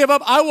not give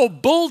up. I will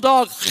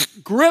bulldog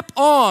grip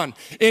on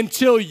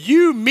until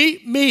you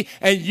meet me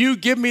and you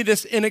give me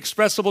this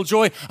inexpressible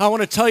joy. I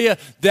want to tell you,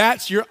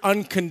 that's your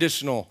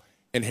unconditional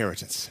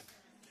inheritance.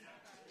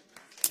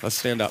 Let's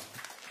stand up.